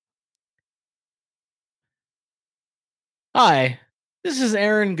Hi, this is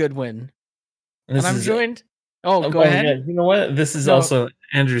Aaron Goodwin, And and this I'm is joined. Oh, go oh ahead. yeah, you know what? This is No, also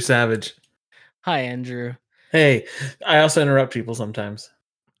Andrew Savage. hi, Andrew. Hey, I also interrupt people sometimes.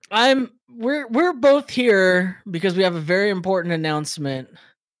 We're both here because we have a very important announcement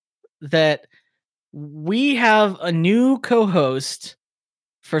that we have a new co-host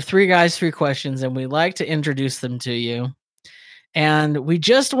for Three Guys, Three Questions, and we'd like to introduce them to you. And we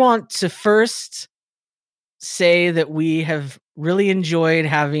just want to first say that we have really enjoyed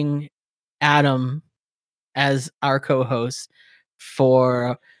having Adam as our co-host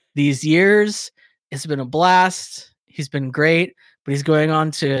for these years. It's been a blast. He's been great, but he's going on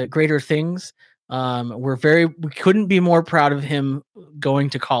to greater things. We couldn't be more proud of him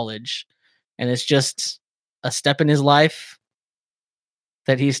going to college, and it's just a step in his life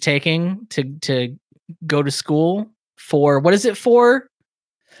that he's taking to go to school for. What is it for,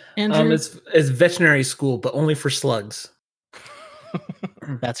 Andrew? It's veterinary school, but only for slugs.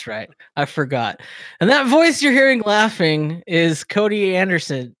 That's right. I forgot. And that voice you're hearing laughing is Cody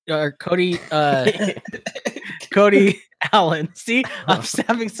Anderson or Cody Allen. See, I'm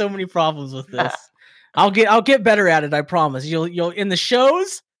having so many problems with this. I'll get better at it. I promise. You'll in the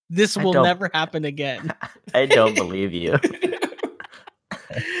shows. This will never happen again. I don't believe you.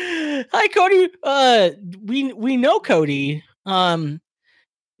 Hi, Cody. We know Cody.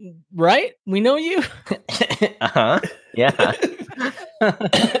 Right? We know you. Yeah.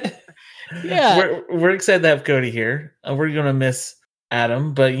 Yeah. We're excited to have Cody here. We're gonna miss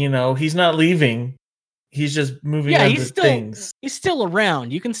Adam, but he's not leaving. He's just moving on to things. He's still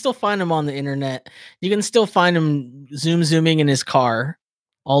around. You can still find him on the internet. You can still find him zooming in his car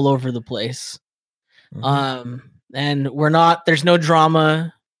all over the place. Mm-hmm. And there's no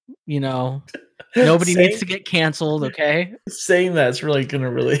drama, nobody needs to get canceled, okay? Saying that's really gonna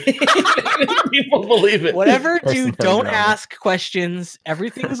people believe it. Whatever, dude, don't ask questions.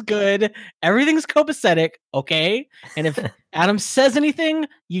 Everything's good. Everything's copacetic, okay? And if Adam says anything,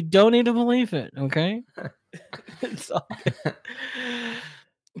 you don't need to believe it, okay?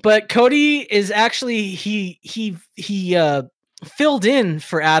 But Cody is actually he filled in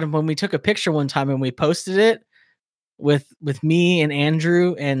for Adam when we took a picture one time and we posted it with me and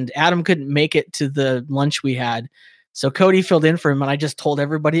Andrew, and Adam couldn't make it to the lunch we had. So Cody filled in for him, and I just told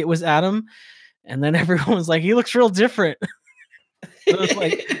everybody it was Adam. And then everyone was like, he looks real different. I was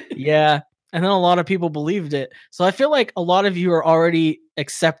like, yeah. And then a lot of people believed it. So I feel like a lot of you are already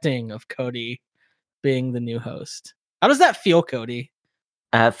accepting of Cody being the new host. How does that feel, Cody?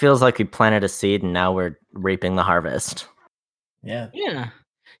 It feels like we planted a seed and now we're reaping the harvest. Yeah. Yeah.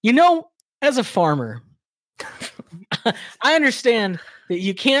 As a farmer, I understand that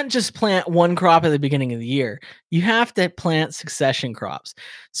you can't just plant one crop at the beginning of the year. You have to plant succession crops.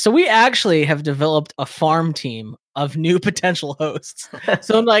 So we actually have developed a farm team of new potential hosts.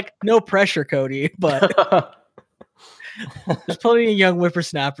 So I'm like, no pressure, Cody, but there's plenty of young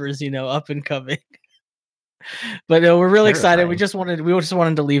whippersnappers, up and coming. But we're really excited. We just wanted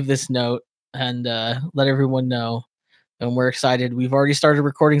to leave this note and let everyone know. And we're excited. We've already started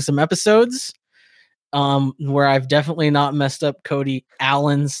recording some episodes. Where I've definitely not messed up Cody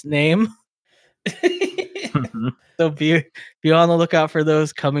Allen's name. So be on the lookout for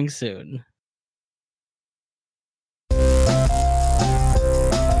those coming soon.